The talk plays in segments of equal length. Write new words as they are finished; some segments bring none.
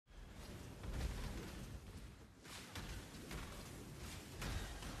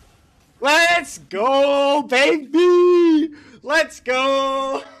Let's go, baby! Let's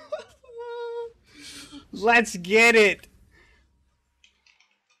go! Let's get it!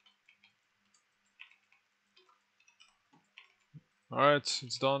 Alright,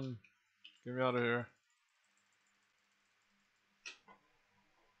 it's done. Get me out of here.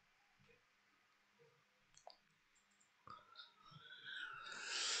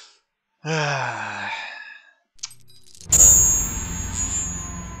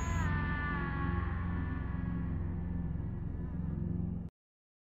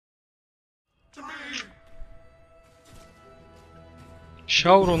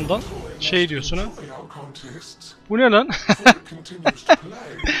 Shauron'dan şey diyorsun ha? Bu ne lan?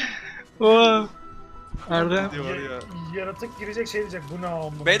 Oo. Nerede? Yaratık girecek şey diyecek. Bu ne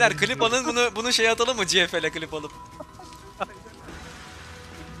amına? Beyler klip alın bunu şey atalım mı GFL'e klip alıp?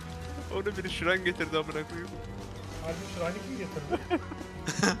 Onu biri şuran getirdi amına koyayım. Harbi şurayı kim getirdi?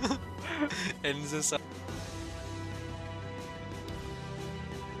 Elinize sağlık.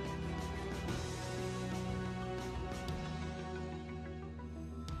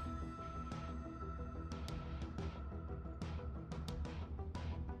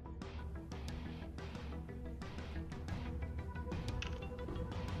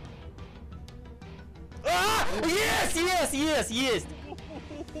 Yes, yes, yes, yes!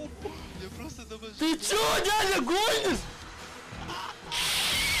 Ты чё, дядя, гонишь?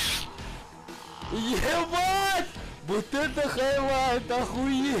 Ебать! Вот это хайлайт,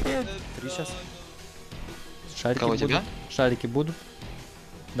 охуеть! Три сейчас. Шарики Кого, будут? тебя? Шарики будут?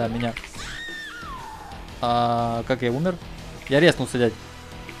 Да, меня. Как я умер? Я резнулся, дядь.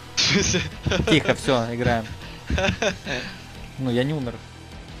 Тихо, все, играем. Ну, я не умер.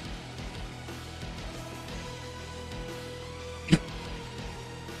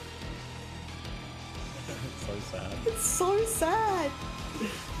 It's so sad.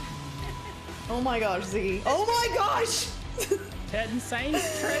 Oh my gosh, Ziggy. Oh my gosh! 10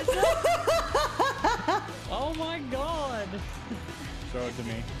 Saints treasure? Oh my god! Show it to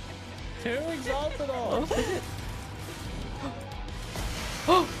me. 2 exalted off!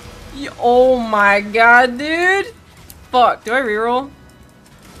 Oh my god, dude! Fuck, do I reroll?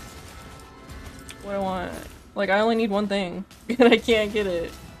 What do I want? Like, I only need one thing, and I can't get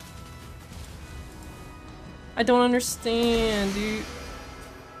it. I don't understand, dude.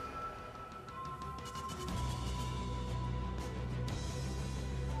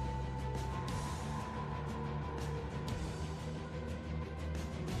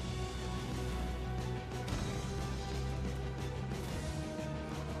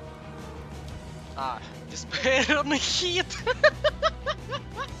 Despair on hit!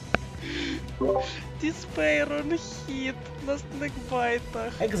 Despair on hit на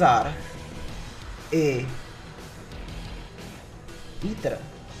снэкбайтах. Exile i Peter.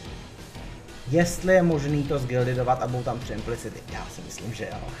 Jestli je možný to zgildidovat a budou tam 3 implicity. Já si myslím, že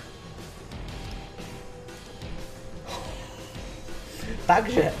jo.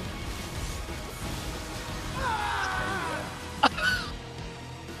 Takže.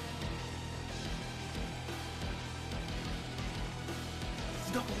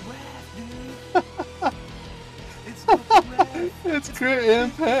 It's great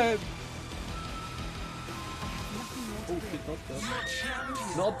impact!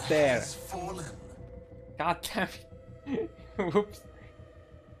 Not there. God damn it. Whoops.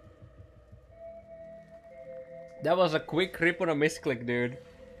 That was a quick rip on a misclick, dude.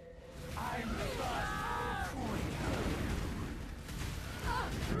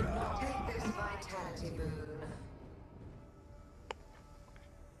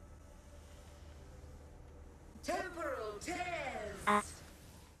 Temporal tears.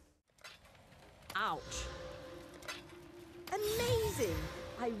 Ouch. Amazing.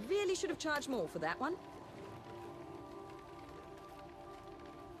 I really should have charged more for that one.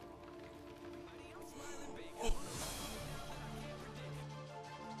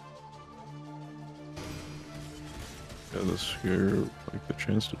 Yeah, this here, like the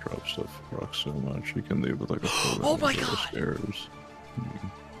chance to drop stuff rocks so much. You can leave with like a full Oh my god! Stairs.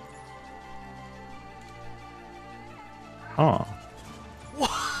 Huh.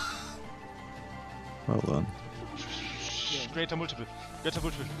 Well then. Greater multiple. Greater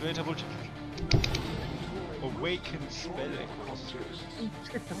multiple. Greater multiple. Awaken spell.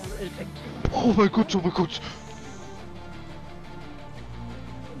 Oh my god, oh my god!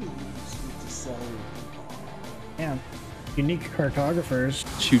 Damn. Unique cartographers.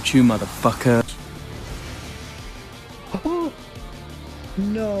 Shoot you, motherfucker.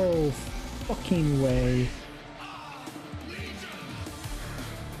 No fucking way.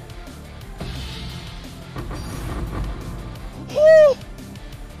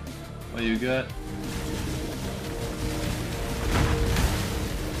 What you got?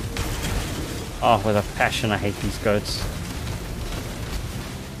 Oh, with a passion, I hate these goats.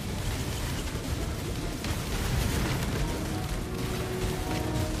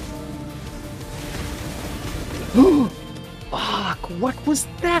 Fuck, what was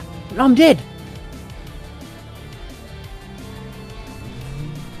that? I'm dead.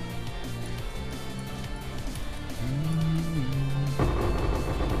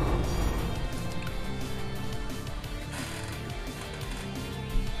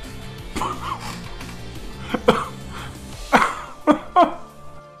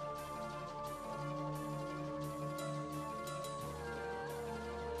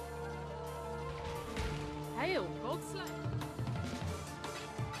 Hail, Goldslay.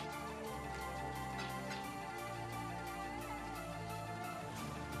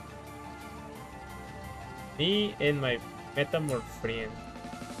 Me and my metamorph friend.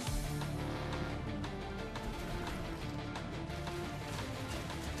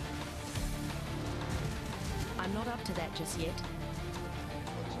 I'm not up to that just yet.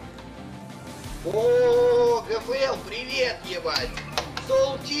 О, ГФЛ, привет, ебать!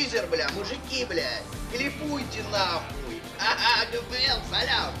 Соул тизер, бля, мужики, блядь! Клипуйте нахуй! Ага, ГФЛ,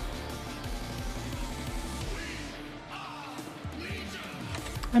 салям!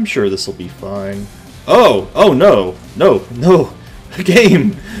 I'm sure this will be fine. Oh! Oh no! No! No!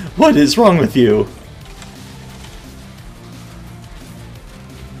 Game! What is wrong with you?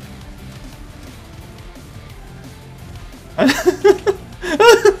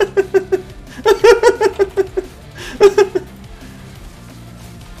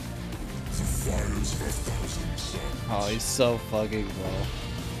 Oh, he's so fucking low.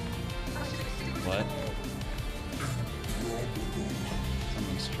 What?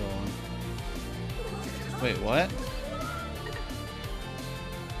 Someone's trolling. Wait, what?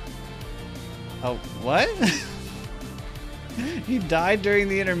 Oh, what? He died during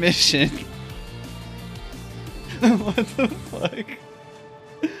the intermission. What the fuck?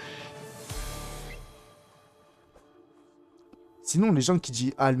 Sinon, les gens qui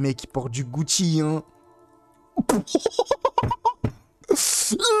disent ah, le mec il porte du Gucci, hein.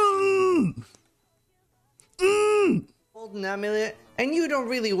 Golden amulet, and you don't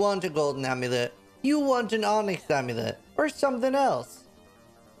really want a golden amulet. You want an onyx amulet, or something else.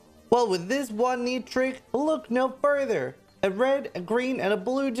 Well, with this one neat trick, look no further. A red, a green, and a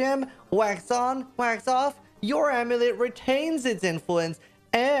blue gem, wax on, wax off, your amulet retains its influence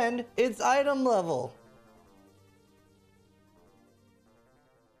and its item level.